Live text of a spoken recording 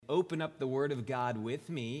open up the Word of God with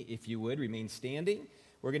me, if you would, remain standing.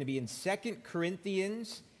 We're going to be in 2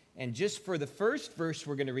 Corinthians, and just for the first verse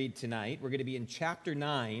we're going to read tonight, we're going to be in chapter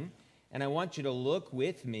 9, and I want you to look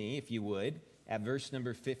with me, if you would, at verse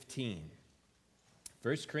number 15.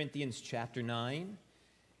 1 Corinthians chapter 9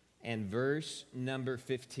 and verse number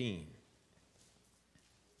 15.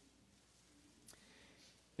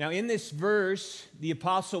 Now, in this verse, the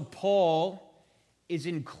Apostle Paul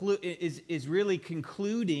is really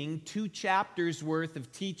concluding 2 chapters worth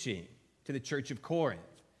of teaching to the church of Corinth.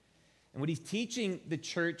 And what he's teaching the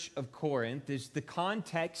church of Corinth is the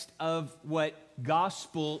context of what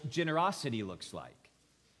gospel generosity looks like.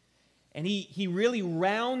 And he really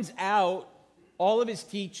rounds out all of his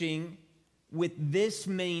teaching with this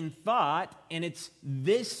main thought, and it's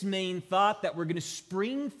this main thought that we're going to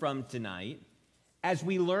spring from tonight as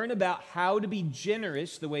we learn about how to be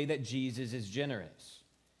generous the way that Jesus is generous.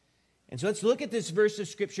 And so let's look at this verse of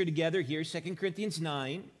Scripture together here, 2 Corinthians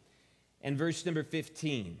 9 and verse number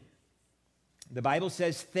 15. The Bible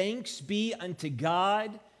says, "Thanks be unto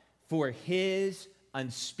God for his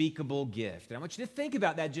unspeakable gift." And I want you to think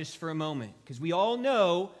about that just for a moment, because we all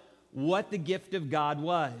know what the gift of God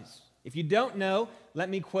was. If you don't know, let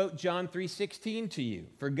me quote John 3:16 to you.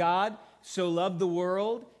 "For God so loved the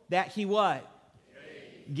world that he" what?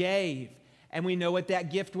 Gave. And we know what that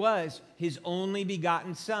gift was. His only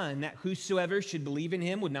begotten Son, that whosoever should believe in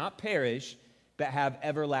him would not perish, but have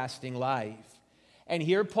everlasting life. And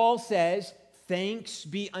here Paul says, thanks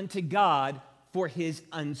be unto God for his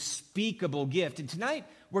unspeakable gift. And tonight,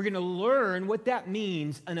 we're going to learn what that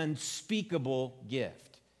means, an unspeakable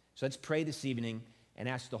gift. So let's pray this evening and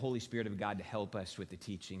ask the Holy Spirit of God to help us with the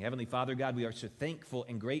teaching. Heavenly Father, God, we are so thankful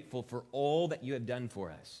and grateful for all that you have done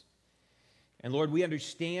for us. And Lord, we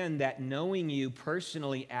understand that knowing you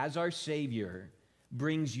personally as our Savior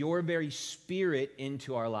brings your very Spirit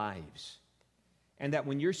into our lives. And that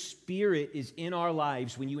when your Spirit is in our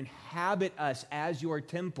lives, when you inhabit us as your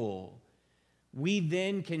temple, we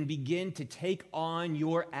then can begin to take on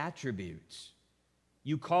your attributes.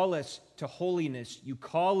 You call us to holiness. You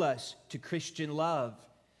call us to Christian love.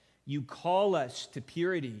 You call us to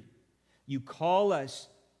purity. You call us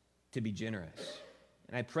to be generous.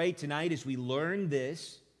 And I pray tonight as we learn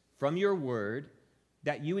this from your word,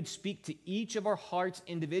 that you would speak to each of our hearts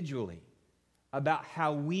individually about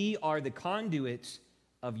how we are the conduits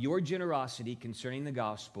of your generosity concerning the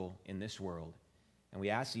gospel in this world. And we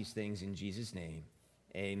ask these things in Jesus' name.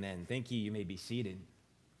 Amen. Thank you. You may be seated.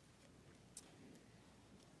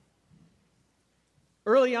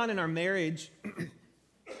 Early on in our marriage,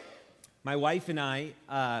 my wife and I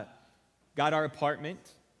got our apartment,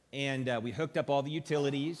 and we hooked up all the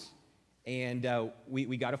utilities, and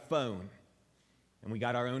we got a phone, and we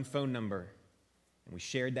got our own phone number, and we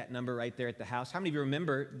shared that number right there at the house. How many of you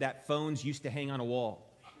remember that phones used to hang on a wall?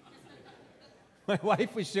 My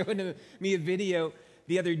wife was showing me a video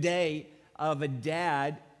the other day of a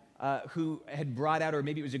dad who had brought out, or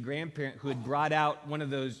maybe it was a grandparent, who had brought out one of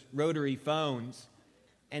those rotary phones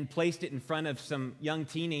and placed it in front of some young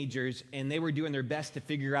teenagers, and they were doing their best to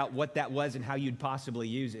figure out what that was and how you'd possibly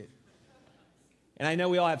use it. And I know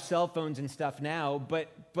we all have cell phones and stuff now, but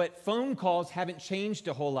phone calls haven't changed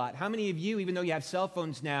a whole lot. How many of you, even though you have cell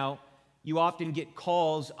phones now, you often get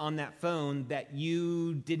calls on that phone that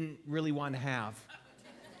you didn't really want to have?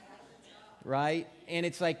 Right? And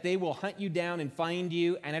it's like they will hunt you down and find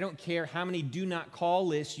you, and I don't care how many do not call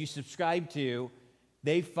lists you subscribe to,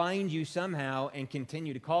 they find you somehow and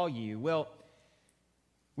continue to call you. Well,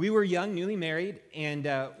 we were young, newly married, and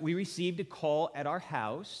we received a call at our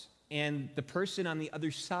house, and the person on the other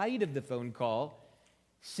side of the phone call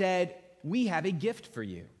said, "We have a gift for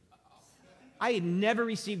you." I had never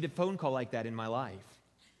received a phone call like that in my life.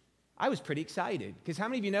 I was pretty excited, because how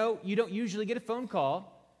many of you know you don't usually get a phone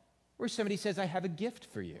call where somebody says, "I have a gift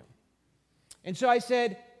for you"? And so I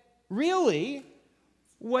said, "Really?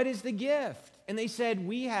 What is the gift?" And they said,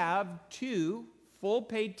 "We have 2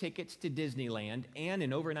 full-paid tickets to Disneyland and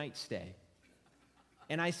an overnight stay."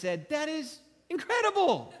 And I said, "That is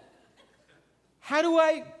incredible. How do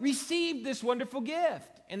I receive this wonderful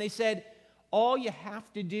gift?" And they said, "All you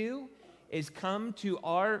have to do is come to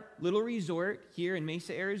our little resort here in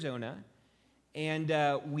Mesa, Arizona, and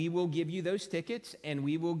we will give you those tickets, and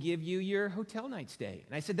we will give you your hotel night stay."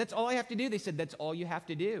 And I said, "That's all I have to do?" They said, "That's all you have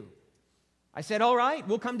to do." I said, "All right,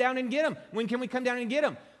 we'll come down and get them. When can we come down and get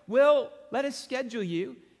them?" "Well, let us schedule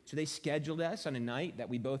you." So they scheduled us on a night that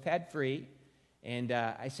we both had free. And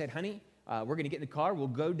I said, "Honey, we're going to get in the car. We'll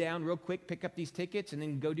go down real quick, pick up these tickets, and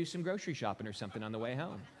then go do some grocery shopping or something on the way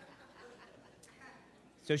home."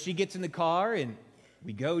 So she gets in the car, and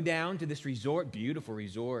we go down to this resort, beautiful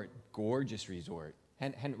resort, gorgeous resort.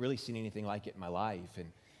 Hadn't really seen anything like it in my life,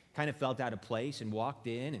 and kind of felt out of place and walked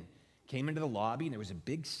in and came into the lobby, and there was a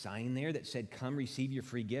big sign there that said, "Come receive your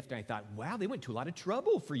free gift." And I thought, wow, they went to a lot of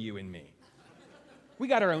trouble for you and me. We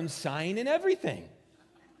got our own sign and everything.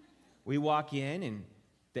 We walk in, and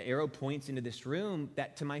the arrow points into this room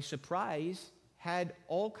that, to my surprise, had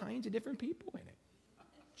all kinds of different people in it.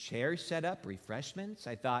 Chairs set up, refreshments.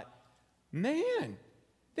 I thought, man,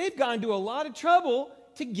 they've gone to a lot of trouble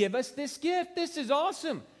to give us this gift. This is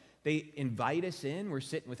awesome. They invite us in. We're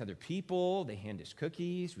sitting with other people. They hand us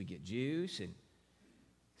cookies. We get juice and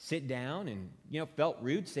sit down, and, felt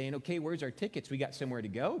rude saying, okay, where's our tickets? We got somewhere to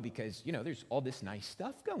go because, there's all this nice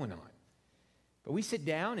stuff going on. But we sit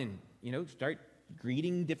down and, start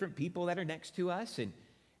greeting different people that are next to us.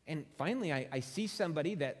 And finally, I see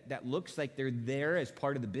somebody that looks like they're there as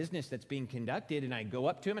part of the business that's being conducted, and I go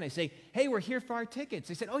up to him and I say, hey, we're here for our tickets.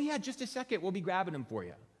 They said, oh, yeah, just a second. We'll be grabbing them for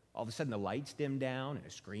you. All of a sudden, the lights dim down and a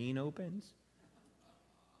screen opens.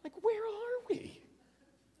 Like, where are we?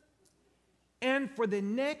 And for the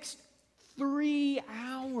next 3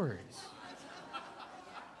 hours,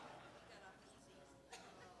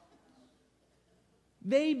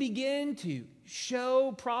 they begin to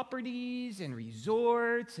show properties and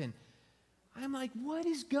resorts, and I'm like, what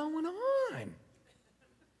is going on?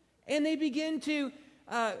 And they begin to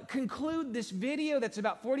conclude this video that's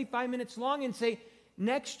about 45 minutes long and say,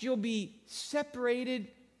 next you'll be separated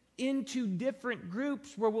into different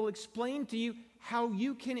groups where we'll explain to you how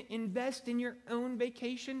you can invest in your own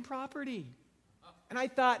vacation property. And I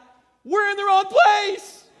thought, we're in the wrong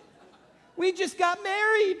place. We just got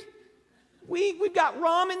married. We've got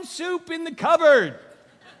ramen soup in the cupboard.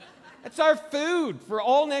 That's our food for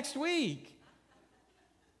all next week.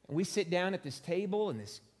 And we sit down at this table, and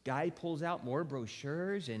this guy pulls out more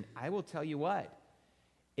brochures, and I will tell you what,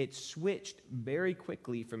 it switched very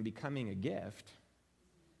quickly from becoming a gift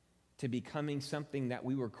to becoming something that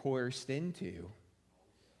we were coerced into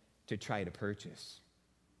to try to purchase.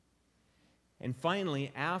 And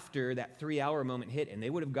finally, after that 3-hour moment hit, and they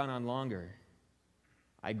would have gone on longer,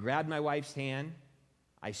 I grabbed my wife's hand,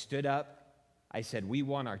 I stood up, I said, we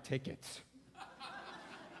want our tickets.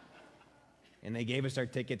 And they gave us our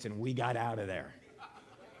tickets, and we got out of there.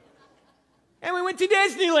 And we went to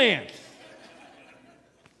Disneyland.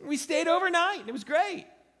 We stayed overnight. It was great.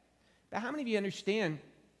 But how many of you understand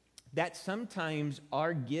that sometimes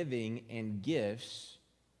our giving and gifts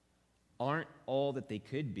aren't all that they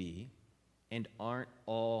could be and aren't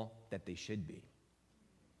all that they should be?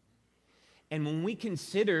 And when we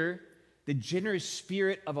consider the generous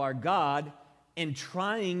spirit of our God and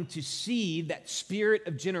trying to see that spirit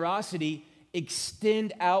of generosity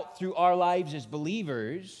extend out through our lives as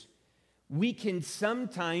believers, we can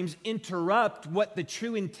sometimes interrupt what the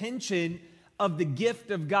true intention of the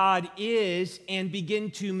gift of God is and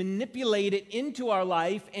begin to manipulate it into our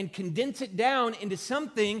life and condense it down into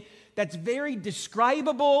something that's very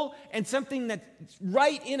describable and something that's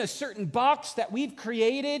right in a certain box that we've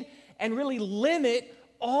created, and really limit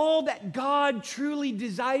all that God truly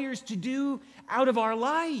desires to do out of our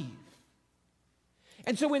life.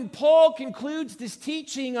 And so when Paul concludes this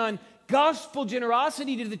teaching on gospel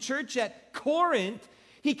generosity to the church at Corinth,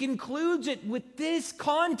 he concludes it with this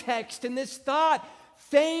context and this thought: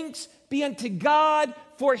 thanks be unto God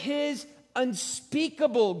for his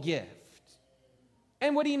unspeakable gift.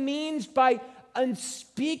 And what he means by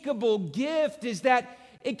unspeakable gift is that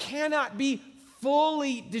it cannot be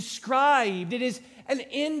fully described. It is an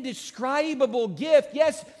indescribable gift.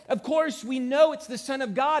 Yes, of course, we know it's the Son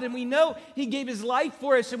of God, and we know he gave his life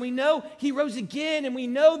for us, and we know he rose again, and we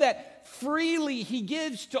know that freely he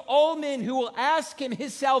gives to all men who will ask him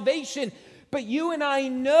his salvation. But you and I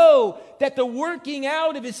know that the working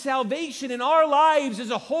out of his salvation in our lives is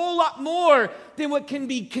a whole lot more than what can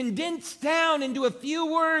be condensed down into a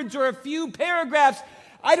few words or a few paragraphs.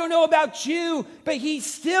 I don't know about you, but he's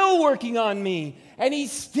still working on me, and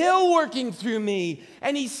he's still working through me,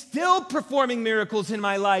 and he's still performing miracles in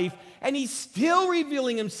my life, and he's still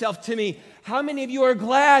revealing himself to me. How many of you are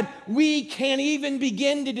glad we can't even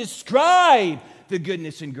begin to describe the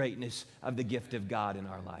goodness and greatness of the gift of God in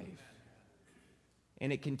our life?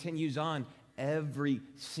 And it continues on every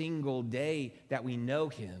single day that we know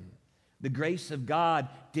him. The grace of God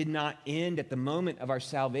did not end at the moment of our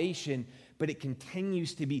salvation, but it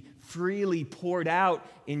continues to be freely poured out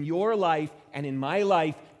in your life and in my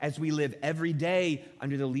life as we live every day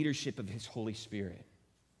under the leadership of his Holy Spirit.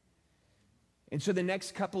 And so the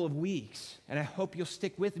next couple of weeks, and I hope you'll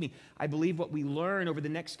stick with me, I believe what we learn over the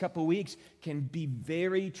next couple of weeks can be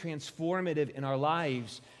very transformative in our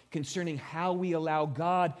lives, concerning how we allow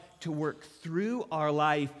God to work through our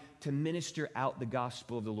life to minister out the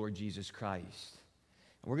gospel of the Lord Jesus Christ.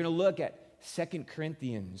 And we're going to look at 2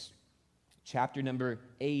 Corinthians chapter number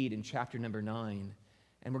 8 and chapter number 9.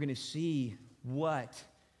 And we're going to see what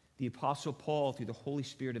the Apostle Paul, through the Holy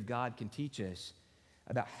Spirit of God, can teach us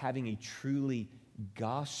about having a truly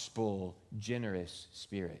gospel-generous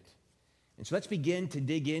spirit. And so let's begin to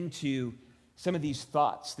dig into some of these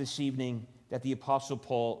thoughts this evening that the Apostle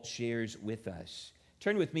Paul shares with us.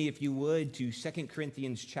 Turn with me, if you would, to 2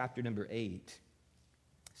 Corinthians chapter number 8.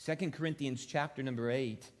 2 Corinthians chapter number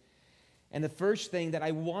 8. And the first thing that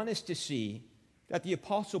I want us to see that the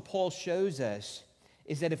Apostle Paul shows us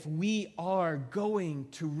is that if we are going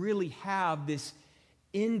to really have this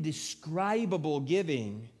indescribable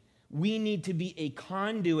giving, we need to be a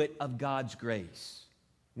conduit of God's grace.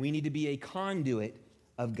 We need to be a conduit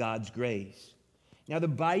of God's grace. Now, the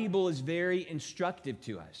Bible is very instructive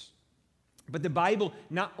to us, but the Bible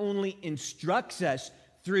not only instructs us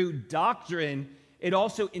through doctrine, it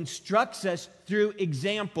also instructs us through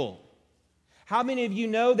example. How many of you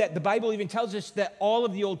know that the Bible even tells us that all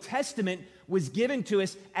of the Old Testament was given to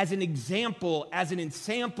us as an example, as an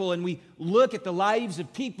ensample, and we look at the lives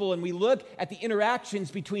of people and we look at the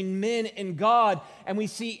interactions between men and God, and we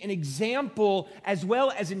see an example as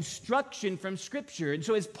well as instruction from Scripture. And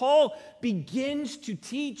so as Paul begins to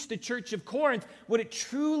teach the church of Corinth what it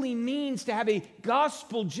truly means to have a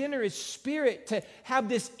gospel-generous spirit, to have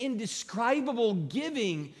this indescribable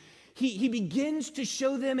giving, he begins to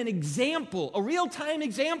show them an example, a real-time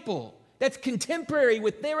example that's contemporary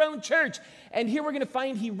with their own church. And here we're going to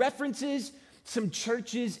find he references some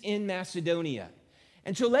churches in Macedonia.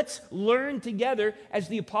 And so let's learn together as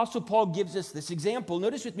the Apostle Paul gives us this example.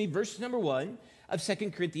 Notice with me verse number 1 of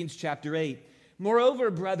 2 Corinthians chapter 8. Moreover,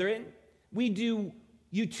 brethren, we do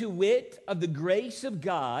you to wit of the grace of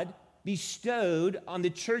God bestowed on the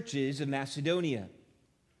churches of Macedonia,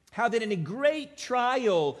 how that in a great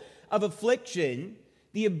trial of affliction,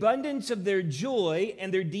 the abundance of their joy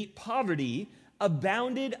and their deep poverty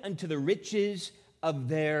abounded unto the riches of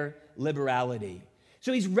their liberality.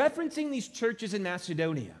 So he's referencing these churches in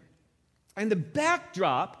Macedonia. And the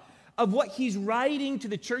backdrop of what he's writing to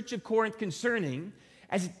the church of Corinth concerning,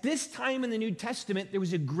 as at this time in the New Testament, there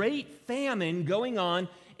was a great famine going on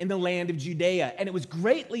in the land of Judea, and it was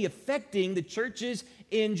greatly affecting the churches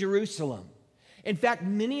in Jerusalem. In fact,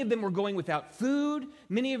 many of them were going without food.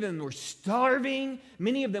 Many of them were starving.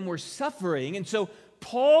 Many of them were suffering. And so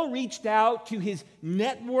Paul reached out to his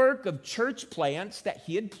network of church plants that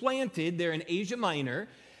he had planted there in Asia Minor,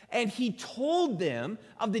 and he told them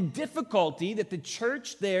of the difficulty that the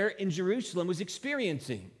church there in Jerusalem was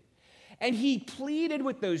experiencing. And he pleaded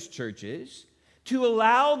with those churches to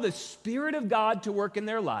allow the Spirit of God to work in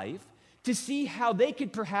their life, to see how they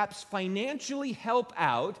could perhaps financially help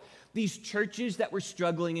out these churches that were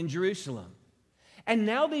struggling in Jerusalem. And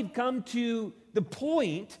now they've come to the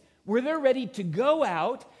point where they're ready to go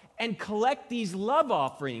out and collect these love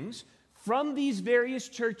offerings from these various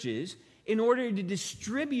churches in order to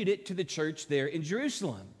distribute it to the church there in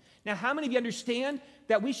Jerusalem. Now, how many of you understand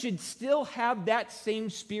that we should still have that same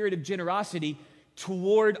spirit of generosity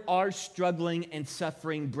toward our struggling and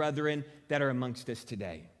suffering brethren that are amongst us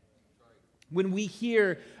today? When we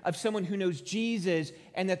hear of someone who knows Jesus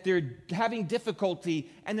and that they're having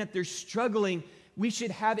difficulty and that they're struggling, we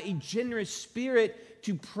should have a generous spirit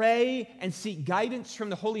to pray and seek guidance from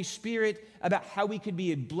the Holy Spirit about how we could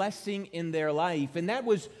be a blessing in their life. And that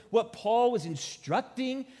was what Paul was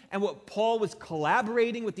instructing and what Paul was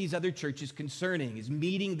collaborating with these other churches concerning, is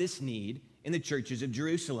meeting this need in the churches of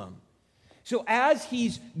Jerusalem. So as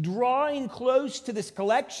he's drawing close to this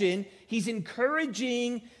collection, he's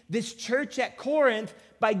encouraging this church at Corinth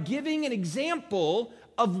by giving an example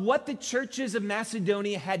of what the churches of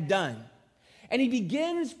Macedonia had done. And he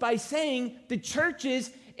begins by saying the churches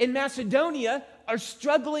in Macedonia are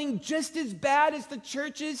struggling just as bad as the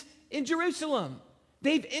churches in Jerusalem.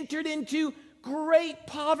 They've entered into great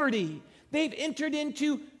poverty. They've entered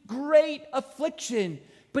into great affliction.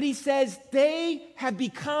 But he says they have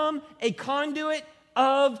become a conduit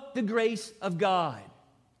of the grace of God.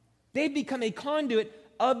 They've become a conduit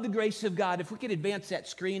of the grace of God. If we could advance that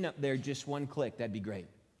screen up there just one click, that'd be great.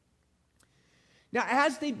 Now,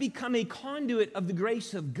 as they become a conduit of the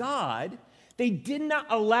grace of God, they did not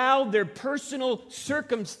allow their personal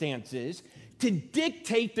circumstances to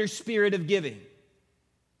dictate their spirit of giving.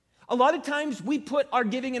 A lot of times we put our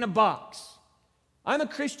giving in a box. I'm a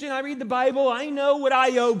Christian, I read the Bible, I know what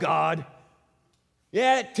I owe God.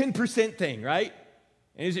 Yeah, 10% thing, right?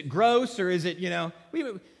 And is it gross or is it,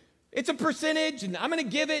 It's a percentage, and I'm going to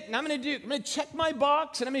give it, and I'm going to check my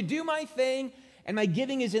box, and I'm going to do my thing, and my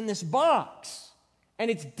giving is in this box, and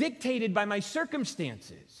it's dictated by my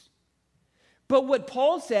circumstances. But what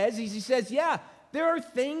Paul says is, he says, yeah, there are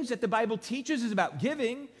things that the Bible teaches us about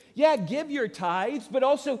giving. Yeah, give your tithes, but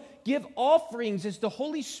also give offerings as the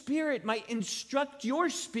Holy Spirit might instruct your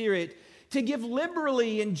spirit to give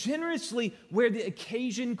liberally and generously where the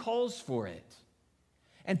occasion calls for it.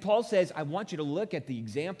 And Paul says, I want you to look at the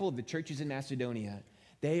example of the churches in Macedonia.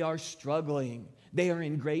 They are struggling. They are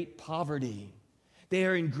in great poverty. They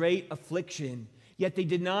are in great affliction. Yet they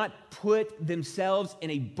did not put themselves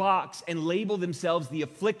in a box and label themselves the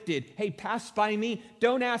afflicted. Hey, pass by me.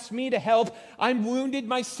 Don't ask me to help. I'm wounded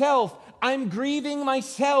myself. I'm grieving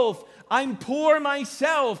myself. I'm poor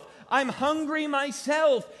myself. I'm hungry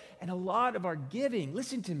myself. And a lot of our giving,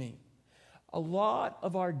 listen to me, a lot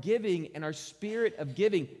of our giving and our spirit of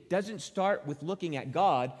giving doesn't start with looking at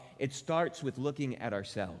God. It starts with looking at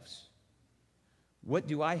ourselves. What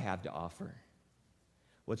do I have to offer?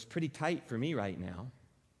 Well, it's pretty tight for me right now.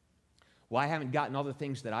 Well, I haven't gotten all the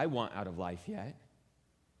things that I want out of life yet.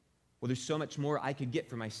 Well, there's so much more I could get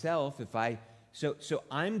for myself if I... So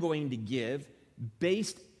I'm going to give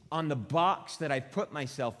based on the box that I've put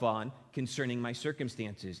myself on concerning my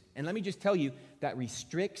circumstances. And let me just tell you, that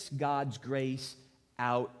restricts God's grace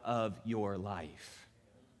out of your life.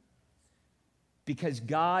 Because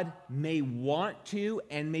God may want to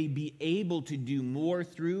and may be able to do more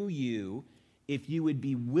through you if you would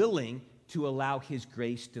be willing to allow His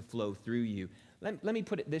grace to flow through you. Let me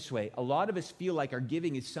put it this way. A lot of us feel like our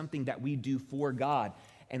giving is something that we do for God.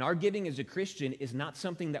 And our giving as a Christian is not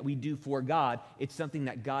something that we do for God. It's something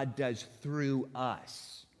that God does through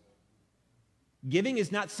us. Giving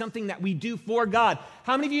is not something that we do for God.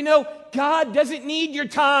 How many of you know God doesn't need your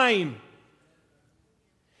time?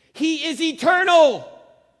 He is eternal.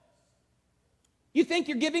 You think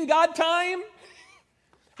you're giving God time?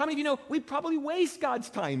 How many of you know we probably waste God's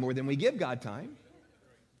time more than we give God time?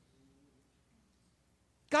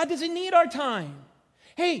 God doesn't need our time.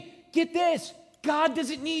 Hey, get this. God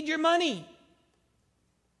doesn't need your money.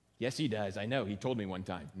 Yes, He does. I know. He told me one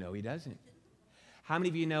time. No, He doesn't. How many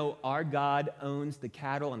of you know our God owns the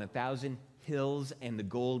cattle on 1,000 hills and the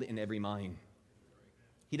gold in every mine?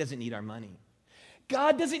 He doesn't need our money.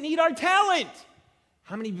 God doesn't need our talent.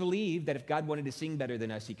 How many believe that if God wanted to sing better than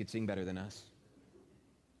us, He could sing better than us?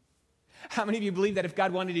 How many of you believe that if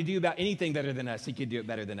God wanted to do about anything better than us, He could do it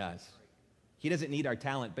better than us? He doesn't need our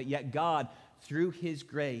talent, but yet God, through His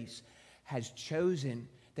grace, has chosen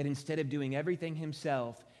that instead of doing everything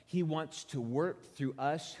Himself, He wants to work through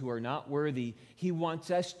us who are not worthy. He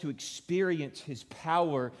wants us to experience His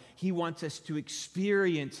power. He wants us to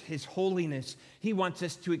experience His holiness. He wants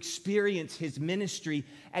us to experience His ministry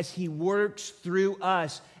as He works through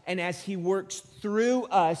us. And as He works through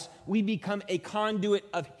us, we become a conduit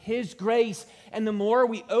of His grace. And the more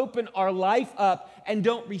we open our life up and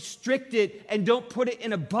don't restrict it and don't put it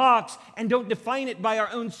in a box and don't define it by our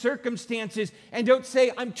own circumstances and don't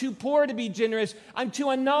say, I'm too poor to be generous, I'm too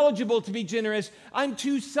unknowledgeable to be generous, I'm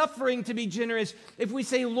too suffering to be generous. If we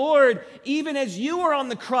say, Lord, even as you were on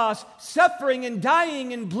the cross, suffering and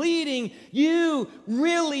dying and bleeding, you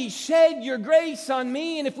really shed your grace on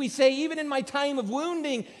me. And if we say, even in my time of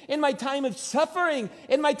wounding, in my time of suffering,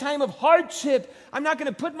 in my time of hardship, I'm not going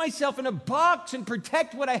to put myself in a box and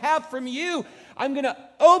protect what I have from you. I'm going to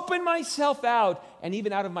open myself out, and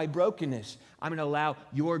even out of my brokenness, I'm going to allow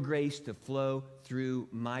your grace to flow through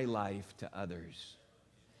my life to others.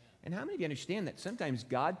 And how many of you understand that sometimes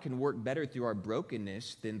God can work better through our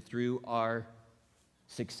brokenness than through our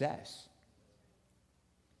success?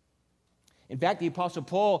 In fact, the Apostle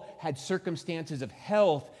Paul had circumstances of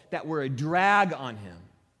health that were a drag on him.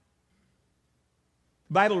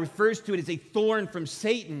 The Bible refers to it as a thorn from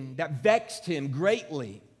Satan that vexed him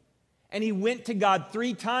greatly. And he went to God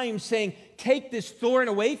 3 times saying, take this thorn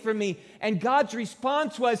away from me. And God's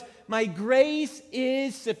response was, my grace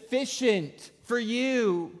is sufficient for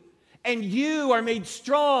you, and you are made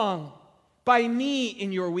strong by me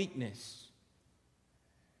in your weakness.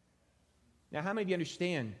 Now, how many of you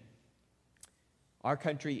understand our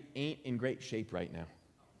country ain't in great shape right now?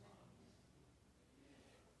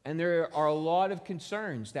 And there are a lot of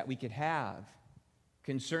concerns that we could have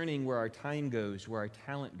concerning where our time goes, where our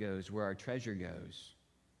talent goes, where our treasure goes.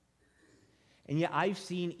 And yet I've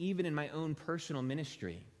seen, even in my own personal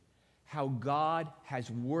ministry, how God has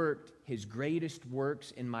worked His greatest works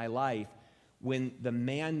in my life when the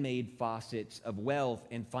man-made faucets of wealth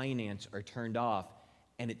and finance are turned off,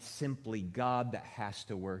 and it's simply God that has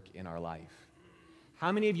to work in our life.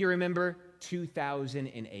 How many of you remember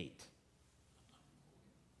 2008?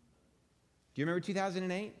 Do you remember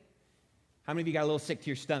 2008? How many of you got a little sick to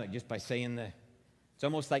your stomach just by saying it's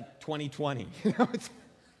almost like 2020.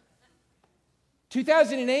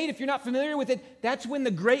 2008, if you're not familiar with it, that's when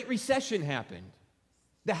the Great Recession happened.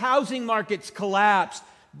 The housing markets collapsed.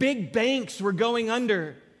 Big banks were going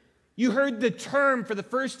under. You heard the term for the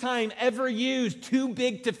first time ever used, too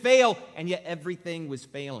big to fail, and yet everything was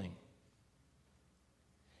failing.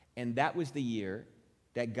 And that was the year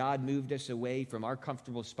that God moved us away from our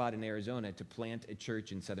comfortable spot in Arizona to plant a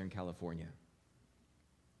church in Southern California.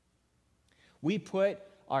 We put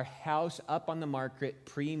our house up on the market,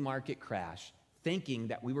 pre-market crash, thinking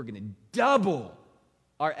that we were going to double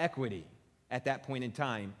our equity at that point in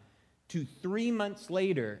time, to 3 months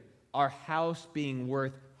later, our house being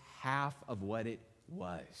worth half of what it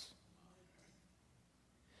was.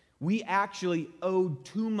 We actually owed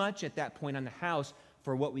too much at that point on the house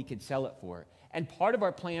for what we could sell it for. And part of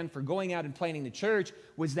our plan for going out and planting the church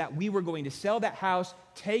was that we were going to sell that house,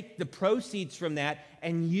 take the proceeds from that,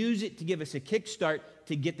 and use it to give us a kickstart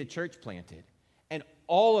to get the church planted. And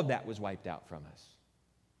all of that was wiped out from us.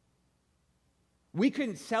 We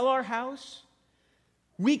couldn't sell our house.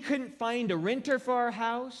 We couldn't find a renter for our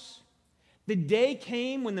house. The day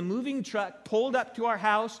came when the moving truck pulled up to our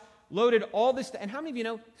house, loaded all this stuff. And how many of you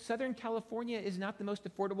know Southern California is not the most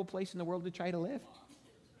affordable place in the world to try to live?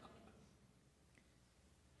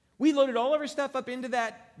 We loaded all of our stuff up into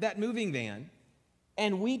that moving van,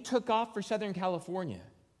 and we took off for Southern California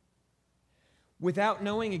without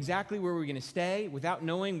knowing exactly where we were going to stay, without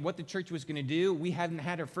knowing what the church was going to do. We hadn't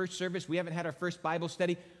had our first service. We haven't had our first Bible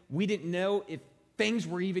study. We didn't know if things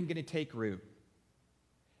were even going to take root.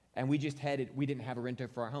 And we just headed. We didn't have a renter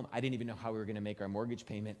for our home. I didn't even know how we were going to make our mortgage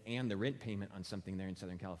payment and the rent payment on something there in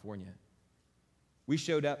Southern California. We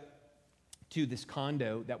showed up to this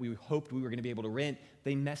condo that we hoped we were going to be able to rent.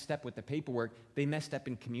 They messed up with the paperwork. They messed up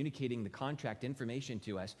in communicating the contract information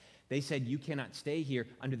to us. They said, you cannot stay here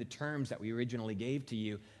under the terms that we originally gave to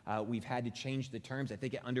you. We've had to change the terms. I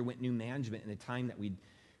think it underwent new management in the time that we'd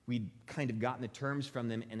kind of gotten the terms from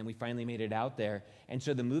them, and then we finally made it out there. And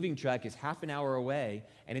so the moving truck is half an hour away,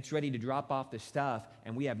 and it's ready to drop off the stuff,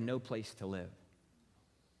 and we have no place to live.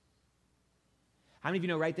 How many of you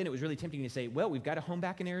know right then it was really tempting to say, well, we've got a home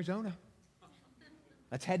back in Arizona.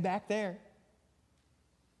 Let's head back there.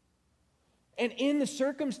 And in the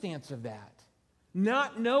circumstance of that,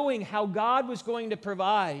 not knowing how God was going to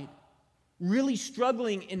provide, really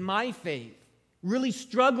struggling in my faith, really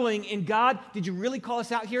struggling in God, did you really call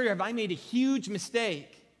us out here, or have I made a huge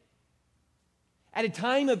mistake? At a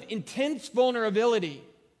time of intense vulnerability,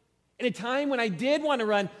 at a time when I did want to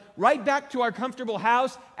run right back to our comfortable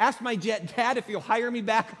house, ask my dad if he'll hire me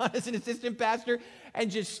back on as an assistant pastor, and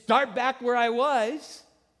just start back where I was,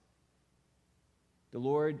 the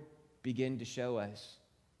Lord began to show us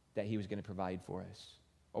that he was going to provide for us.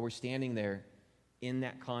 While we're standing there in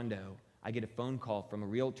that condo, I get a phone call from a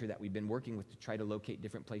realtor that we've been working with to try to locate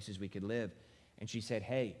different places we could live. And she said,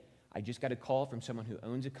 hey, I just got a call from someone who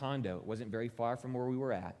owns a condo. It wasn't very far from where we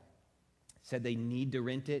were at. Said they need to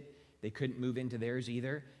rent it. They couldn't move into theirs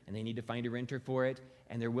either, and they need to find a renter for it,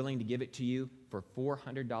 and they're willing to give it to you for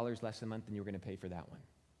 $400 less a month than you were going to pay for that one.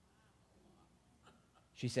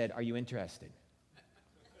 She said, are you interested?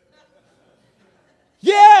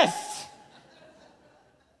 Yes!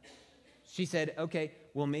 She said, okay,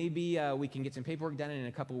 well, maybe we can get some paperwork done, and in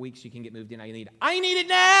a couple of weeks you can get moved in. I need it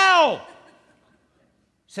now!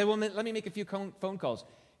 She said, well, let me make a few phone calls.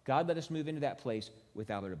 God let us move into that place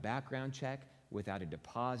without a background check, without a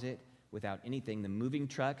deposit, without anything. The moving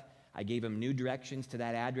truck, I gave him new directions to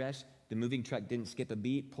that address. The moving truck didn't skip a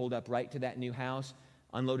beat, pulled up right to that new house,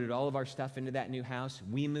 unloaded all of our stuff into that new house.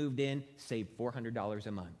 We moved in, saved $400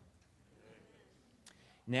 a month.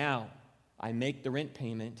 Now, I make the rent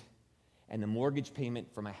payment, and the mortgage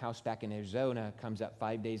payment for my house back in Arizona comes up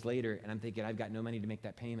 5 days later, and I'm thinking, I've got no money to make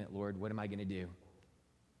that payment, Lord. What am I going to do?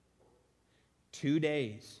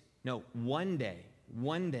 1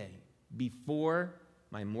 day before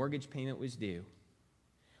my mortgage payment was due,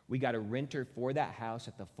 we got a renter for that house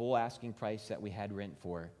at the full asking price that we had rent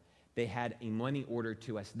for. They had a money order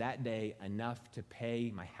to us that day enough to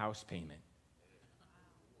pay my house payment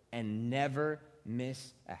and never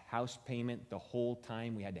miss a house payment the whole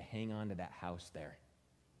time we had to hang on to that house there.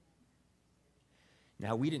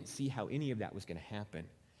 Now, we didn't see how any of that was going to happen,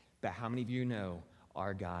 but how many of you know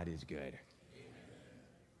our God is good?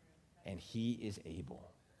 And he is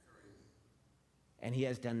able. And he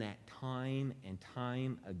has done that time and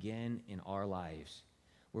time again in our lives,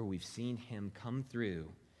 where we've seen him come through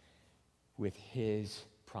with his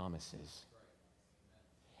promises.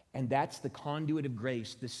 And that's the conduit of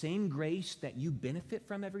grace, the same grace that you benefit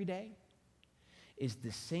from every day, is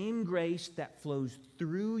the same grace that flows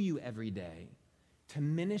through you every day to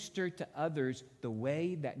minister to others the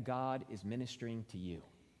way that God is ministering to you.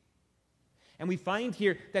 And we find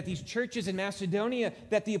here that these churches in Macedonia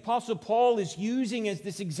that the Apostle Paul is using as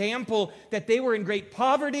this example, that they were in great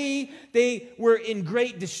poverty, they were in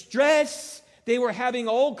great distress, they were having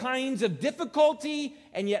all kinds of difficulty,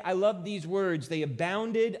 and yet I love these words, they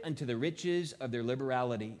abounded unto the riches of their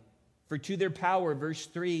liberality. For to their power, verse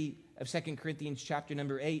 3 of 2 Corinthians chapter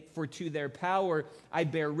number 8, for to their power I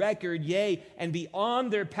bear record, yea, and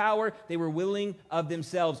beyond their power they were willing of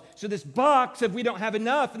themselves. So this box of we don't have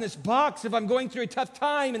enough, and this box of I'm going through a tough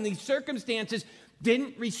time, and these circumstances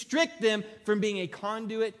didn't restrict them from being a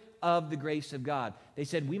conduit of the grace of God. They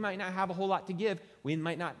said, we might not have a whole lot to give, we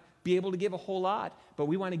might not be able to give a whole lot, but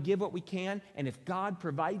we want to give what we can, and if God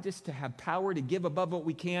provides us to have power to give above what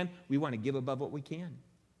we can, we want to give above what we can.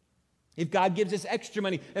 If God gives us extra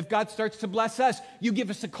money, if God starts to bless us, you give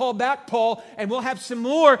us a call back, Paul, and we'll have some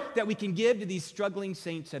more that we can give to these struggling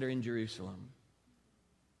saints that are in Jerusalem.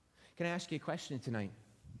 Can I ask you a question tonight?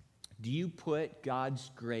 Do you put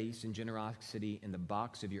God's grace and generosity in the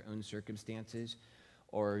box of your own circumstances,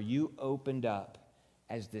 or are you opened up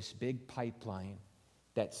as this big pipeline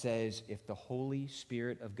that says, if the Holy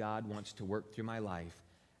Spirit of God wants to work through my life,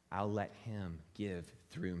 I'll let Him give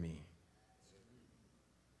through me?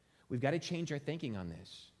 We've got to change our thinking on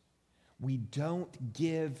this. We don't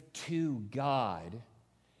give to God.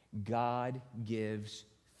 God gives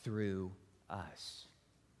through us.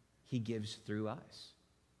 He gives through us.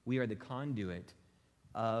 We are the conduit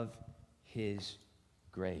of His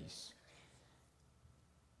grace.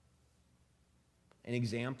 An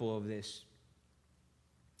example of this,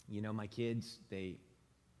 my kids,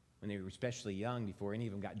 when they were especially young, before any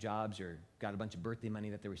of them got jobs or got a bunch of birthday money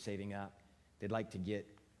that they were saving up, they'd like to get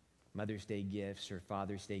Mother's Day gifts or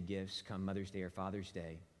Father's Day gifts come Mother's Day or Father's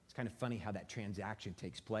Day. It's kind of funny how that transaction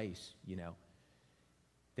takes place,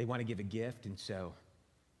 They want to give a gift, and so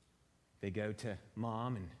they go to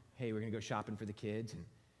mom and, hey, we're going to go shopping for the kids, and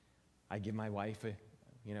I give my wife a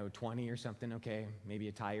 20 or something, okay, maybe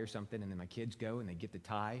a tie or something, and then my kids go and they get the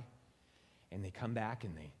tie, and they come back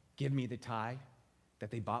and they give me the tie that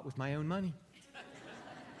they bought with my own money.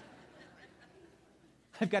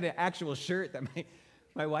 I've got an actual shirt that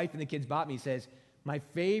my wife and the kids bought me. Says, my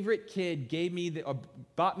favorite kid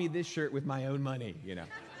bought me this shirt with my own money,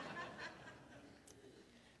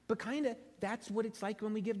 But kind of, that's what it's like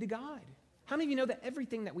when we give to God. How many of you know that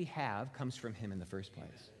everything that we have comes from Him in the first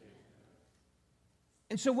place?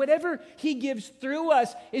 And so whatever He gives through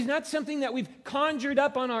us is not something that we've conjured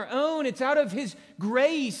up on our own. It's out of His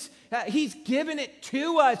grace. He's given it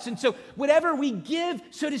to us. And so whatever we give,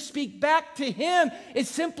 so to speak, back to Him is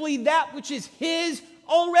simply that which is His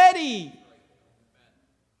already.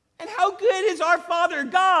 And how good is our Father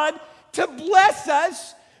God to bless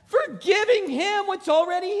us for giving Him what's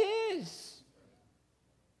already His?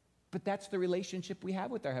 But that's the relationship we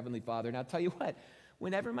have with our Heavenly Father. And I'll tell you what,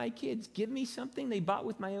 whenever my kids give me something they bought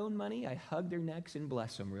with my own money, I hug their necks and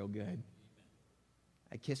bless them real good.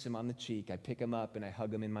 I kiss them on the cheek, I pick them up, and I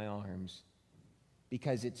hug them in my arms,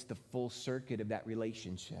 because it's the full circuit of that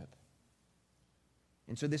relationship.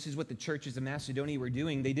 And so this is what the churches of Macedonia were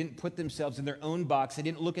doing. They didn't put themselves in their own box. They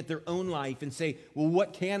didn't look at their own life and say, well,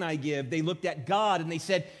 what can I give? They looked at God and they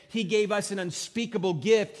said, He gave us an unspeakable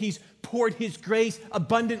gift. He's poured His grace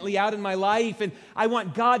abundantly out in my life, and I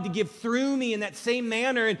want God to give through me in that same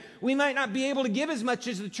manner. And we might not be able to give as much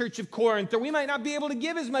as the church of Corinth, or we might not be able to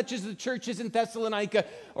give as much as the churches in Thessalonica,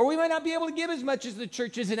 or we might not be able to give as much as the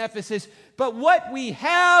churches in Ephesus, but what we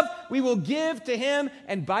have, we will give to Him.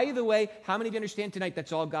 And by the way, how many of you understand tonight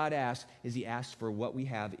that's all God asks, is He asks for what we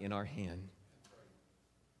have in our hand.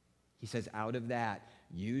 He says, out of that,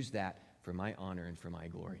 use that for my honor and for my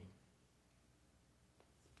glory.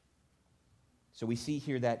 So we see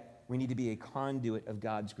here that we need to be a conduit of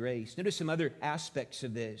God's grace. Notice some other aspects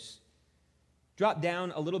of this. Drop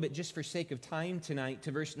down a little bit just for sake of time tonight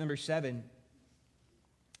to verse number 7.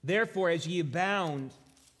 Therefore, as ye abound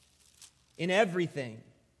in everything,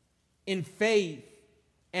 in faith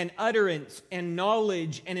and utterance and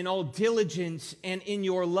knowledge and in all diligence and in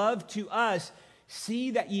your love to us,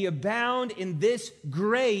 see that ye abound in this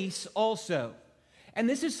grace also. And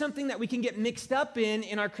this is something that we can get mixed up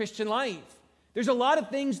in our Christian life. There's a lot of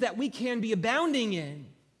things that we can be abounding in.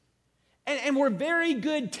 And we're very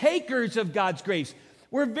good takers of God's grace.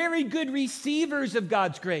 We're very good receivers of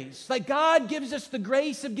God's grace. Like God gives us the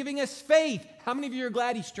grace of giving us faith. How many of you are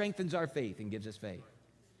glad He strengthens our faith and gives us faith?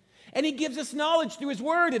 And He gives us knowledge through His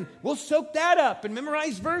Word, and we'll soak that up and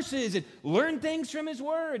memorize verses and learn things from His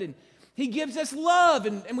Word. He gives us love,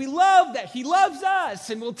 and we love that. He loves us,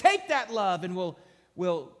 and we'll take that love, and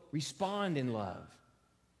we'll respond in love.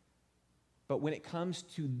 But when it comes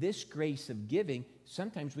to this grace of giving,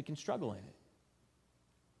 sometimes we can struggle in it.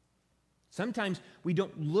 Sometimes we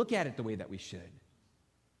don't look at it the way that we should.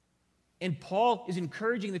 And Paul is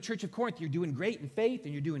encouraging the church of Corinth, you're doing great in faith,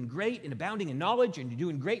 and you're doing great in abounding in knowledge, and you're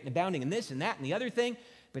doing great in abounding in this and that and the other thing,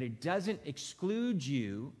 but it doesn't exclude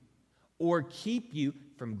you or keep you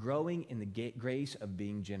from growing in the grace of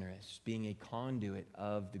being generous, being a conduit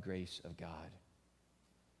of the grace of God,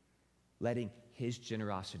 letting His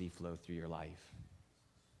generosity flow through your life.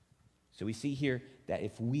 So we see here that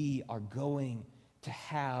if we are going to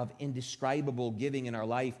have indescribable giving in our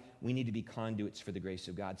life, we need to be conduits for the grace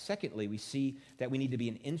of God. Secondly, we see that we need to be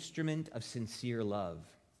an instrument of sincere love.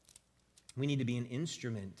 We need to be an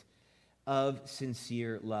instrument of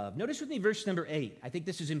sincere love. Notice with me verse number 8. I think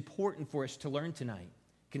this is important for us to learn tonight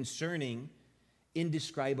concerning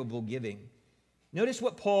indescribable giving. Notice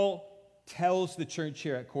what Paul tells the church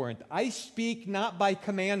here at Corinth. I speak not by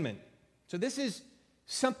commandment. So this is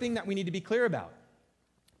something that we need to be clear about.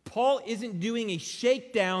 Paul isn't doing a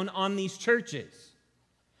shakedown on these churches.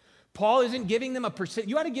 Paul isn't giving them a percent.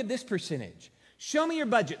 You ought to give this percentage. Show me your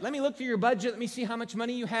budget. Let me look through your budget. Let me see how much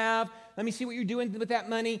money you have. Let me see what you're doing with that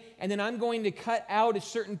money. And then I'm going to cut out a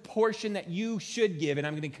certain portion that you should give, and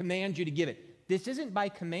I'm going to command you to give it. This isn't by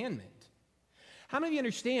commandment. How many of you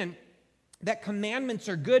understand that commandments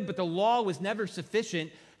are good, but the law was never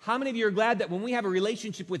sufficient? How many of you are glad that when we have a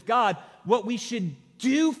relationship with God, what we should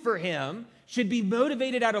do for Him should be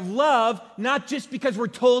motivated out of love, not just because we're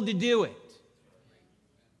told to do it?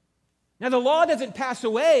 Now, the law doesn't pass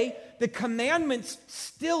away. The commandments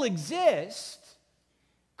still exist.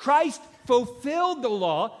 Christ fulfilled the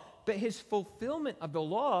law, but His fulfillment of the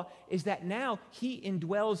law is that now He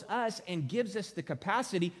indwells us and gives us the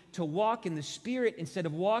capacity to walk in the Spirit instead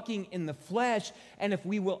of walking in the flesh. And if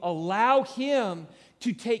we will allow Him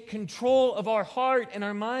to take control of our heart and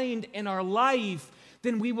our mind and our life,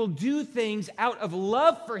 then we will do things out of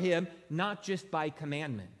love for Him, not just by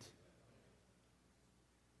commandment.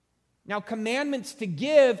 Now, commandments to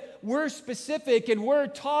give, we're specific and we're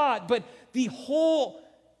taught, but the whole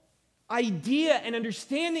idea and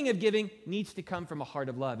understanding of giving needs to come from a heart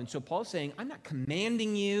of love. And so Paul's saying, I'm not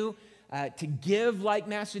commanding you to give like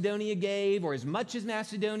Macedonia gave, or as much as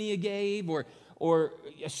Macedonia gave, or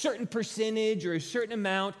a certain percentage or a certain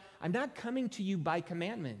amount. I'm not coming to you by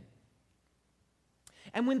commandment.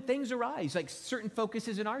 And when things arise, like certain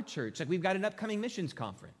focuses in our church, like we've got an upcoming missions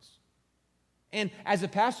conference. And as a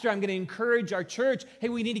pastor, I'm going to encourage our church, hey,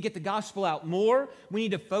 we need to get the gospel out more. We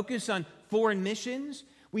need to focus on foreign missions.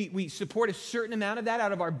 We support a certain amount of that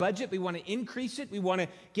out of our budget. We want to increase it. We want to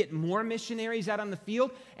get more missionaries out on the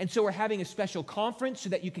field. And so we're having a special conference so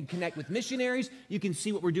that you can connect with missionaries. You can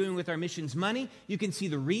see what we're doing with our missions money. You can see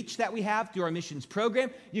the reach that we have through our missions program.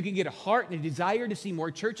 You can get a heart and a desire to see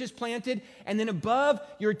more churches planted. And then above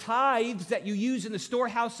your tithes that you use in the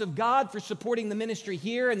storehouse of God for supporting the ministry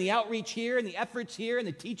here and the outreach here and the efforts here and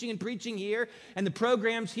the teaching and preaching here and the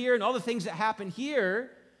programs here and all the things that happen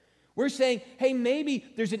here, we're saying, hey, maybe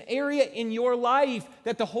there's an area in your life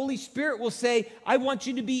that the Holy Spirit will say, I want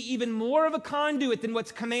you to be even more of a conduit than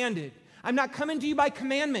what's commanded. I'm not coming to you by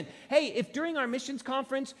commandment. Hey, if during our missions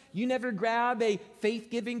conference you never grab a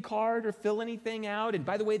faith-giving card or fill anything out, and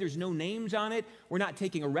by the way, there's no names on it, we're not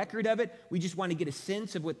taking a record of it. We just want to get a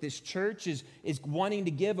sense of what this church is wanting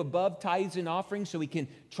to give above tithes and offerings so we can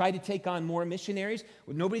try to take on more missionaries.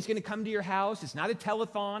 Well, nobody's going to come to your house. It's not a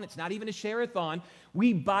telethon. It's not even a share-a-thon.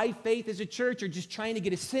 We, by faith as a church, are just trying to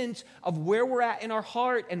get a sense of where we're at in our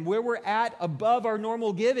heart and where we're at above our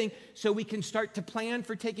normal giving so we can start to plan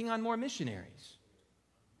for taking on more missionaries.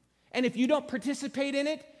 And if you don't participate in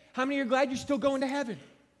it, how many are glad you're still going to heaven?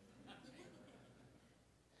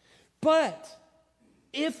 But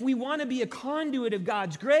if we want to be a conduit of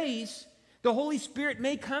God's grace, the Holy Spirit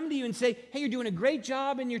may come to you and say, hey, you're doing a great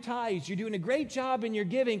job in your tithes. You're doing a great job in your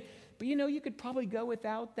giving. But, you could probably go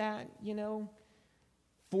without that,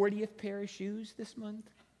 40th pair of shoes this month.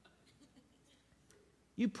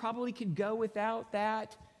 You probably could go without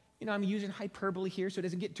that. I'm using hyperbole here so it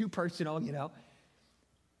doesn't get too personal,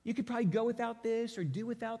 You could probably go without this or do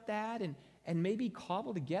without that and maybe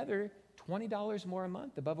cobble together $20 more a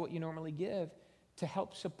month above what you normally give to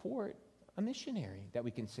help support a missionary that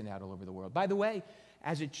we can send out all over the world. By the way,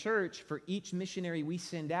 as a church, for each missionary we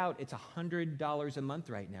send out, it's $100 a month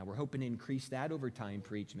right now. We're hoping to increase that over time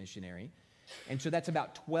for each missionary. And so that's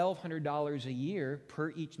about $1,200 a year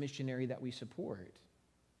per each missionary that we support.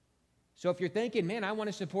 So if you're thinking, man, I want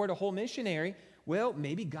to support a whole missionary, Well,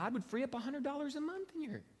 maybe God would free up $100 a month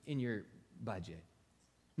in your budget.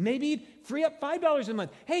 Maybe you'd free up $5 a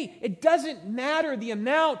month. Hey, it doesn't matter the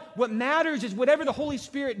amount. What matters is whatever the Holy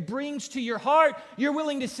Spirit brings to your heart, you're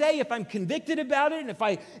willing to say, if I'm convicted about it,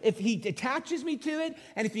 and if he attaches me to it,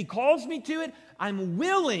 and if he calls me to it, I'm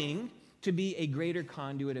willing to be a greater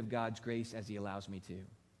conduit of God's grace as he allows me to.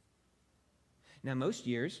 Now, most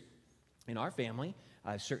years in our family,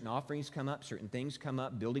 certain offerings come up, certain things come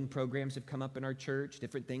up, building programs have come up in our church,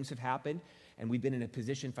 different things have happened, and we've been in a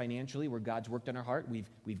position financially where God's worked on our heart.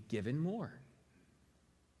 We've given more.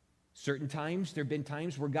 Certain times, there have been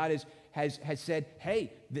times where God has said,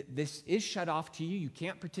 hey, this is shut off to you. You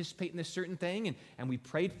can't participate in this certain thing, and we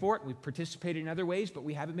prayed for it. We've participated in other ways, but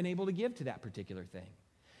we haven't been able to give to that particular thing.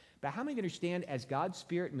 But how many understand as God's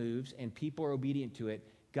Spirit moves and people are obedient to it,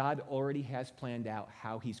 God already has planned out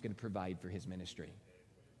how he's going to provide for his ministry?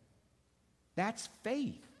 That's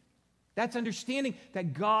faith. That's understanding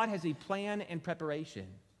that God has a plan and preparation.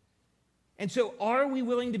 And so are we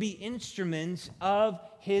willing to be instruments of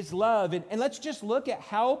his love? And let's just look at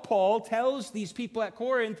how Paul tells these people at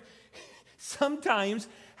Corinth sometimes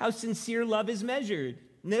how sincere love is measured.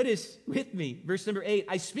 Notice with me, verse number 8,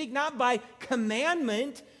 I speak not by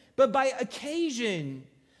commandment, but by occasion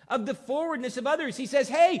of the forwardness of others. He says,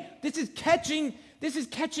 hey, this is catching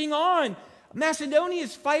on. Macedonia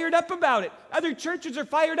is fired up about it. Other churches are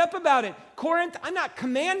fired up about it. Corinth, I'm not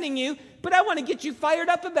commanding you, but I want to get you fired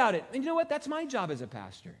up about it. And you know what? That's my job as a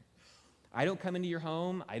pastor. I don't come into your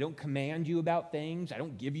home. I don't command you about things. I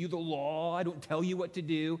don't give you the law. I don't tell you what to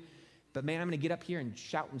do. But man, I'm going to get up here and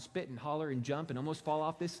shout and spit and holler and jump and almost fall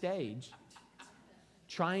off this stage,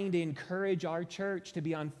 trying to encourage our church to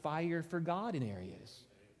be on fire for God in areas.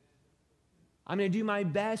 I'm going to do my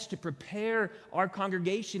best to prepare our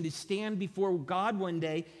congregation to stand before God one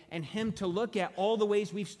day and him to look at all the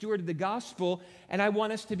ways we've stewarded the gospel. And I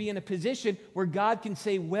want us to be in a position where God can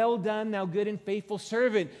say, well done, thou good and faithful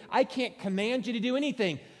servant. I can't command you to do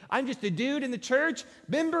anything. I'm just a dude in the church,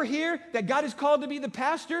 member here that God has called to be the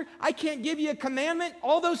pastor. I can't give you a commandment.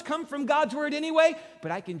 All those come from God's word anyway,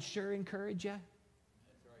 but I can sure encourage you.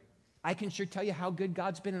 I can sure tell you how good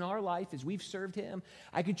God's been in our life as we've served him.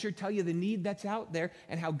 I can sure tell you the need that's out there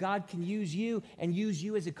and how God can use you and use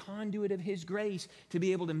you as a conduit of his grace to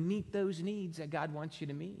be able to meet those needs that God wants you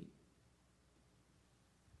to meet.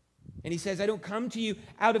 And he says, I don't come to you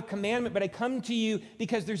out of commandment, but I come to you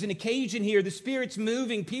because there's an occasion here. The Spirit's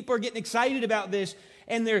moving. People are getting excited about this,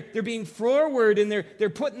 and they're being forward, and they're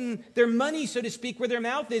putting their money, so to speak, where their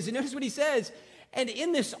mouth is. And notice what he says. And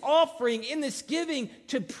in this offering, in this giving,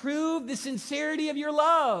 to prove the sincerity of your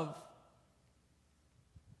love.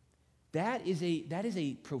 That is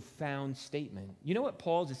a profound statement. You know what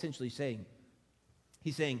Paul's essentially saying?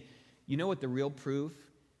 He's saying, you know what the real proof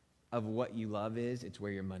of what you love is? It's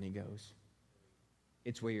where your money goes.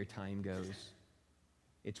 It's where your time goes.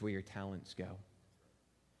 It's where your talents go.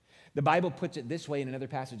 The Bible puts it this way in another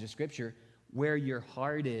passage of Scripture, where your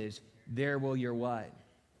heart is, there will your what?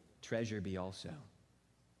 Treasure be also.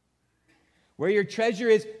 Where your treasure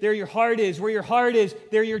is, there your heart is. Where your heart is,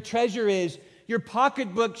 there your treasure is. Your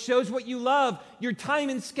pocketbook shows what you love. Your time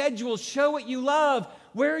and schedule show what you love.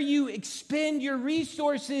 Where you expend your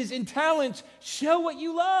resources and talents show what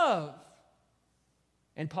you love.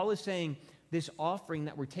 And Paul is saying this offering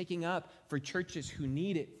that we're taking up for churches who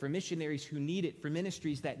need it, for missionaries who need it, for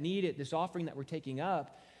ministries that need it, this offering that we're taking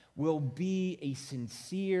up will be a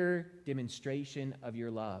sincere demonstration of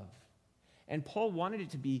your love. And Paul wanted it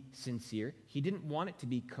to be sincere. He didn't want it to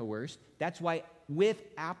be coerced. That's why with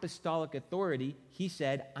apostolic authority, he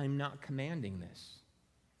said, I'm not commanding this.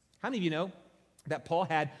 How many of you know that Paul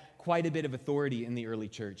had quite a bit of authority in the early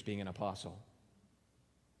church being an apostle?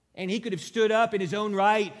 And he could have stood up in his own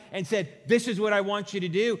right and said, this is what I want you to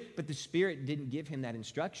do. But the Spirit didn't give him that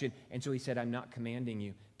instruction. And so he said, I'm not commanding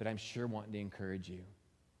you, but I'm sure wanting to encourage you.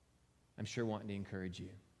 I'm sure wanting to encourage you.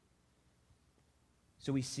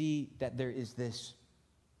 So we see that there is this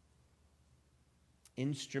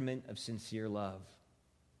instrument of sincere love.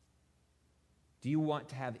 Do you want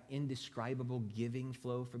to have indescribable giving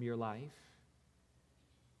flow from your life?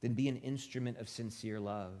 Then be an instrument of sincere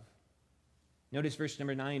love. Notice verse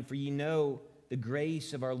number 9, for ye know the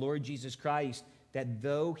grace of our Lord Jesus Christ, that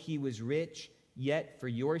though he was rich, yet for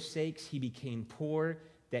your sakes he became poor,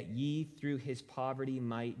 that ye through his poverty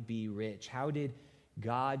might be rich. How did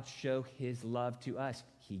God show his love to us?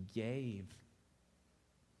 He gave.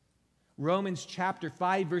 Romans chapter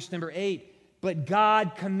 5, verse number 8, but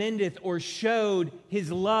God commendeth or showed his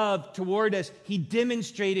love toward us. He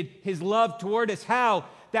demonstrated his love toward us. How?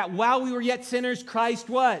 That while we were yet sinners, Christ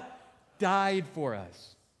what? Died for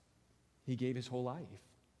us. He gave his whole life.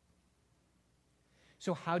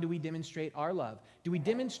 So how do we demonstrate our love? Do we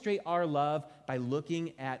demonstrate our love by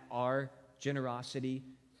looking at our generosity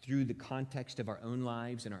through the context of our own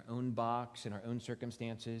lives and our own box and our own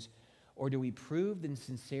circumstances? Or do we prove the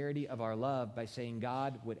sincerity of our love by saying,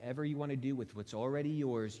 God, whatever you want to do with what's already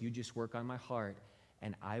yours, you just work on my heart,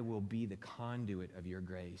 and I will be the conduit of your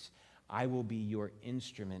grace. I will be your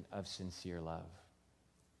instrument of sincere love.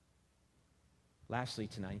 Lastly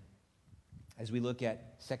tonight, as we look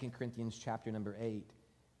at 2 Corinthians chapter number 8,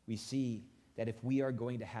 we see that if we are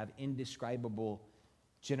going to have indescribable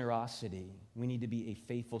generosity, we need to be a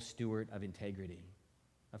faithful steward of integrity.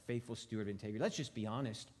 A faithful steward of integrity. Let's just be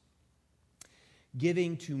honest.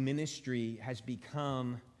 Giving to ministry has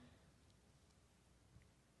become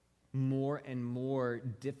more and more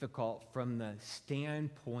difficult from the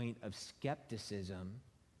standpoint of skepticism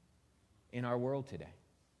in our world today.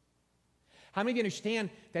 How many of you understand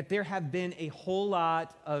that there have been a whole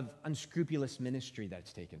lot of unscrupulous ministry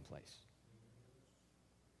that's taken place?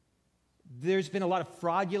 There's been a lot of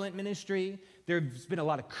fraudulent ministry. There's been a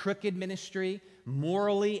lot of crooked ministry,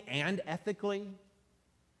 morally and ethically.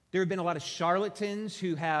 There have been a lot of charlatans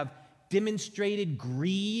who have demonstrated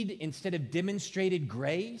greed instead of demonstrated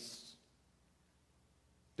grace.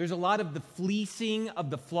 There's a lot of the fleecing of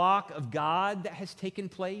the flock of God that has taken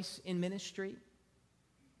place in ministry.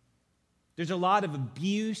 There's a lot of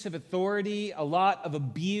abuse of authority, a lot of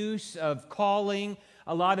abuse of calling,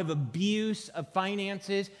 a lot of abuse of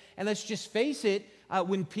finances. And let's just face it,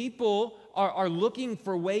 when people are looking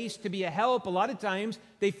for ways to be a help, a lot of times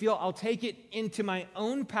they feel I'll take it into my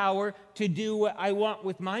own power to do what I want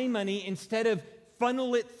with my money instead of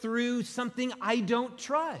funnel it through something I don't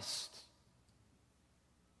trust.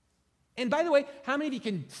 And by the way, how many of you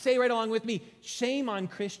can say right along with me, shame on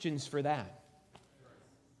Christians for that?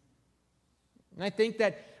 And I think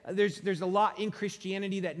that there's a lot in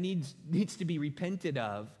Christianity that needs to be repented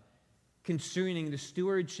of concerning the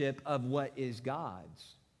stewardship of what is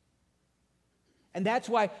God's. And that's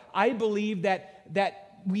why I believe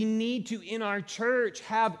that we need to, in our church,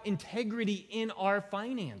 have integrity in our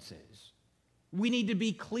finances. We need to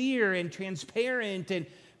be clear and transparent and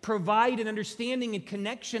provide an understanding and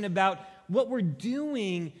connection about what we're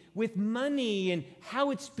doing with money and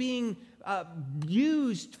how it's being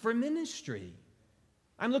used for ministry.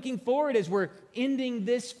 I'm looking forward as we're ending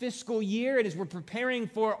this fiscal year and as we're preparing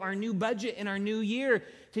for our new budget and our new year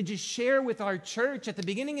to just share with our church at the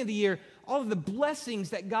beginning of the year all of the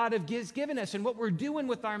blessings that God has given us and what we're doing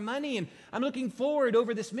with our money. And I'm looking forward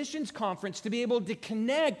over this missions conference to be able to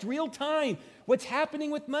connect real time what's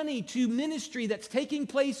happening with money to ministry that's taking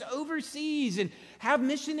place overseas and have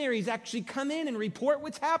missionaries actually come in and report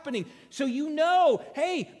what's happening. So you know,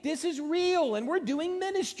 hey, this is real and we're doing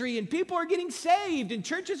ministry and people are getting saved and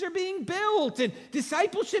churches are being built and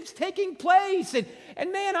discipleship's taking place.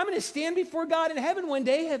 And man, I'm going to stand before God in heaven one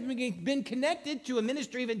day having been connected to a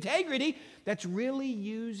ministry of integrity that's really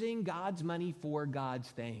using God's money for God's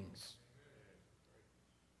things.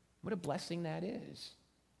 What a blessing that is.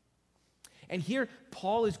 And here,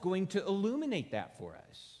 Paul is going to illuminate that for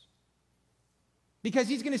us. Because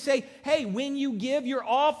he's going to say, hey, when you give your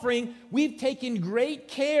offering, we've taken great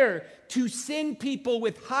care to send people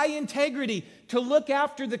with high integrity to look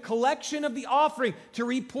after the collection of the offering, to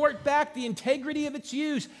report back the integrity of its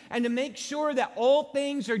use, and to make sure that all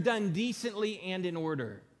things are done decently and in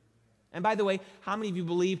order. And by the way, how many of you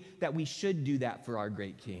believe that we should do that for our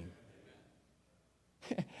great King?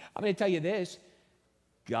 I'm going to tell you this.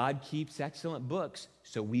 God keeps excellent books,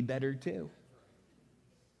 so we better too.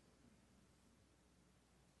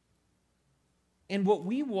 And what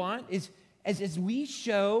we want is, as we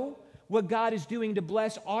show what God is doing to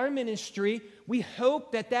bless our ministry, we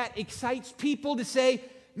hope that excites people to say,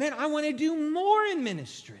 man, I want to do more in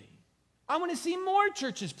ministry. I want to see more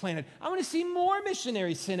churches planted. I want to see more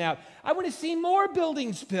missionaries sent out. I want to see more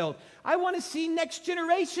buildings built. I want to see next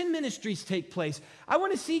generation ministries take place. I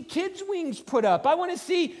want to see kids' wings put up. I want to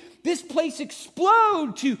see this place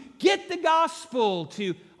explode to get the gospel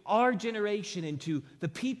to our generation and to the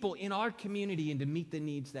people in our community and to meet the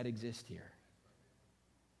needs that exist here.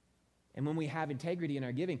 And when we have integrity in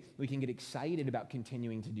our giving, we can get excited about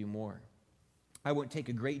continuing to do more. I won't take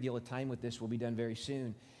a great deal of time with this. We'll be done very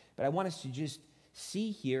soon. But I want us to just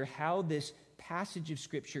see here how this passage of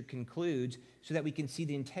Scripture concludes so that we can see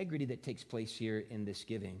the integrity that takes place here in this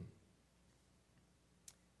giving.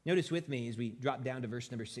 Notice with me as we drop down to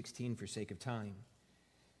verse number 16 for sake of time.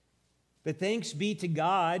 But thanks be to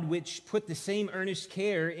God, which put the same earnest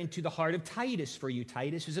care into the heart of Titus for you.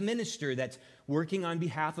 Titus is a minister that's working on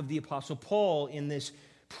behalf of the Apostle Paul in this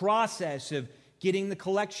process of getting the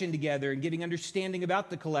collection together and giving understanding about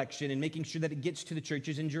the collection and making sure that it gets to the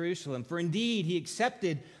churches in Jerusalem. For indeed, he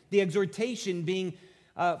accepted the exhortation, being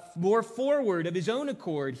more forward of his own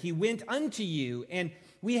accord. He went unto you, and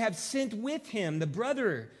we have sent with him the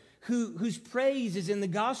brother whose praise is in the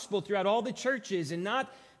gospel throughout all the churches, and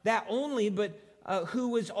not that only, but who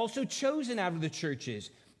was also chosen out of the churches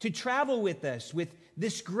to travel with us with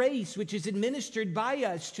this grace which is administered by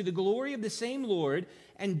us to the glory of the same Lord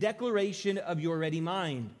and declaration of your ready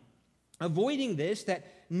mind. Avoiding this, that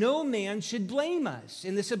no man should blame us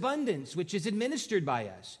in this abundance which is administered by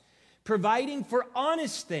us, providing for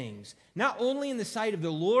honest things, not only in the sight of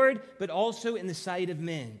the Lord, but also in the sight of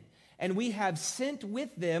men. And we have sent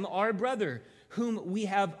with them our brother, whom we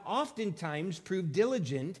have oftentimes proved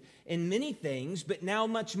diligent in many things, but now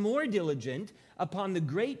much more diligent upon the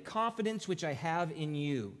great confidence which I have in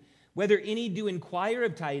you. Whether any do inquire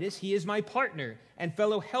of Titus, he is my partner and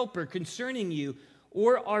fellow helper concerning you,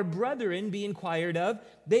 or our brethren be inquired of,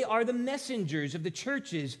 they are the messengers of the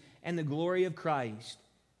churches and the glory of Christ.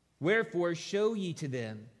 Wherefore show ye to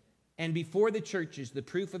them and before the churches the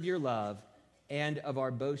proof of your love and of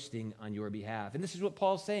our boasting on your behalf. And this is what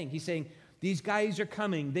Paul's saying. He's saying, these guys are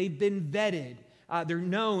coming. They've been vetted. They're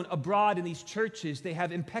known abroad in these churches. They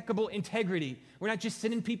have impeccable integrity. We're not just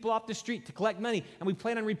sending people off the street to collect money, and we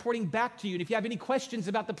plan on reporting back to you. And if you have any questions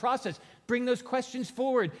about the process, bring those questions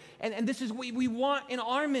forward. And this is what we want in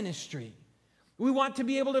our ministry. We want to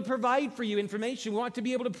be able to provide for you information. We want to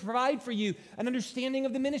be able to provide for you an understanding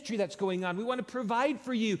of the ministry that's going on. We want to provide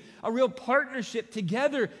for you a real partnership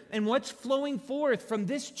together and what's flowing forth from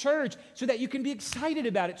this church so that you can be excited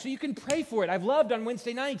about it, so you can pray for it. I've loved on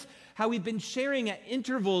Wednesday nights how we've been sharing at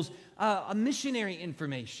intervals a missionary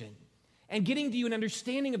information and getting to you an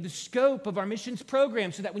understanding of the scope of our missions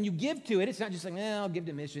program so that when you give to it, it's not just like, I'll give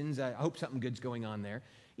to missions. I hope something good's going on there.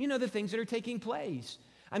 You know the things that are taking place.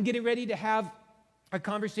 I'm getting ready to have a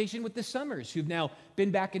conversation with the Summers, who've now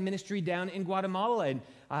been back in ministry down in Guatemala, and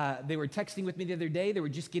they were texting with me the other day. They were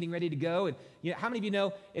just getting ready to go. And how many of you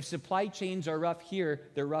know if supply chains are rough here,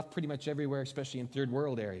 they're rough pretty much everywhere, especially in third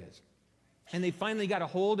world areas? And they finally got a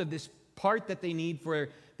hold of this part that they need for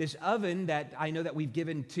this oven that I know that we've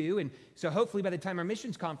given to. And so hopefully by the time our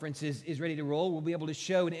missions conference is ready to roll, we'll be able to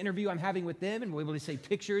show an interview I'm having with them, and we'll be able to say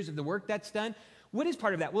pictures of the work that's done. What is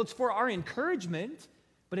part of that? Well, it's for our encouragement,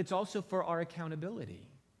 but it's also for our accountability.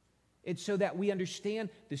 It's so that we understand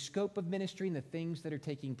the scope of ministry and the things that are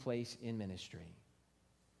taking place in ministry.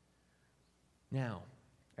 Now,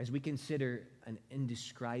 as we consider an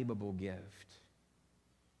indescribable gift,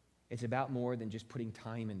 it's about more than just putting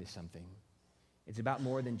time into something. It's about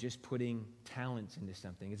more than just putting talents into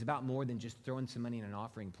something. It's about more than just throwing some money in an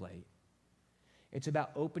offering plate. It's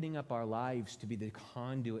about opening up our lives to be the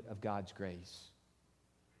conduit of God's grace.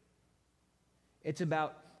 It's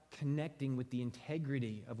about connecting with the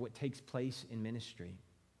integrity of what takes place in ministry.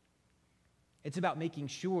 It's about making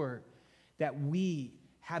sure that we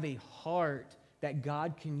have a heart that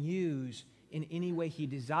God can use in any way He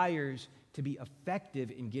desires to be effective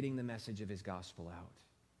in getting the message of His gospel out.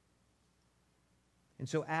 And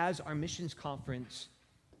so as our missions conference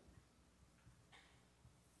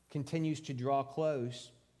continues to draw close,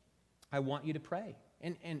 I want you to pray.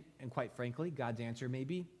 And quite frankly, God's answer may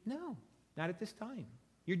be, no, not at this time.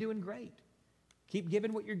 You're doing great. Keep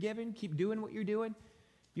giving what you're giving. Keep doing what you're doing.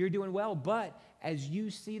 You're doing well. But as you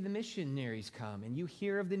see the missionaries come and you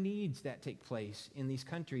hear of the needs that take place in these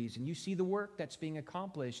countries and you see the work that's being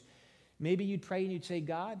accomplished, maybe you'd pray and you'd say,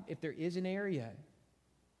 God, if there is an area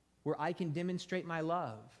where I can demonstrate my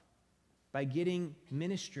love by getting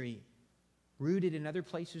ministry rooted in other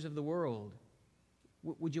places of the world,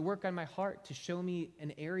 would you work on my heart to show me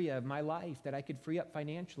an area of my life that I could free up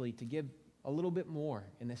financially to give a little bit more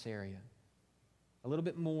in this area, a little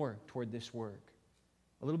bit more toward this work,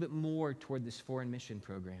 a little bit more toward this foreign mission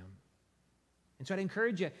program? And so I'd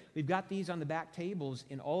encourage you, we've got these on the back tables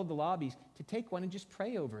in all of the lobbies, to take one and just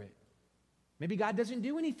pray over it. Maybe God doesn't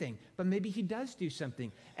do anything, but maybe He does do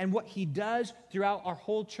something. And what He does throughout our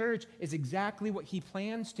whole church is exactly what He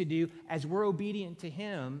plans to do as we're obedient to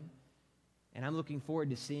Him. And I'm looking forward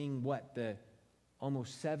to seeing what the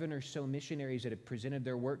almost 7 or so missionaries that have presented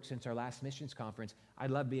their work since our last missions conference.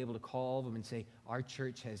 I'd love to be able to call them and say, our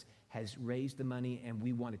church has raised the money and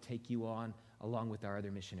we want to take you on along with our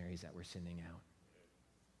other missionaries that we're sending out.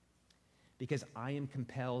 Because I am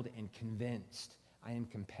compelled and convinced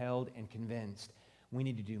we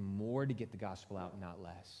need to do more to get the gospel out, not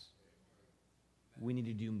less. We need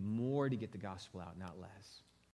to do more to get the gospel out, not less.